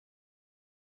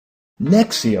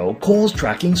NexSEO calls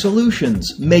tracking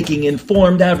solutions. Making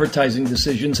informed advertising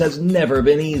decisions has never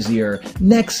been easier.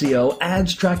 NexSEO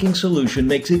Ads Tracking Solution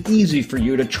makes it easy for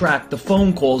you to track the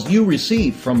phone calls you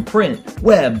receive from print,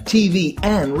 web, TV,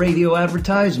 and radio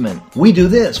advertisement. We do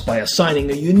this by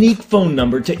assigning a unique phone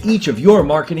number to each of your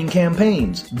marketing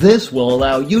campaigns. This will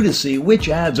allow you to see which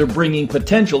ads are bringing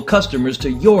potential customers to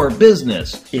your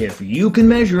business. If you can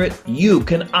measure it, you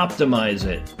can optimize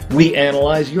it. We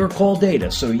analyze your call data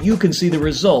so you can see the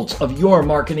results of your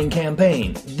marketing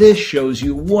campaign. This shows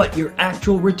you what your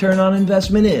actual return on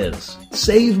investment is.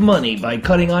 Save money by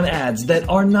cutting on ads that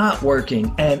are not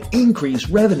working and increase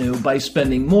revenue by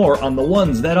spending more on the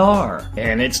ones that are.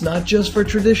 And it's not just for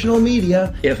traditional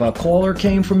media. If a caller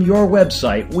came from your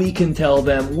website, we can tell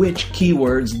them which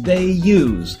keywords they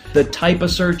use, the type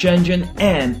of search engine,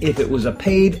 and if it was a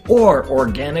paid or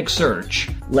organic search.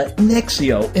 Let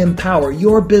NexSEO empower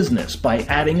your business by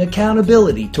adding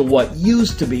accountability to what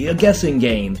used to be a guessing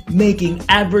game, making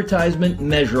advertisement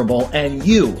measurable and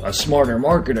you a smarter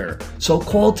marketer. So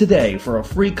call today for a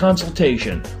free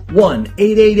consultation.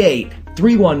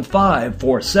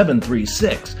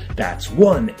 1-888-315-4736. That's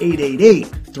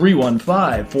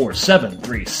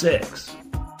 1-888-315-4736.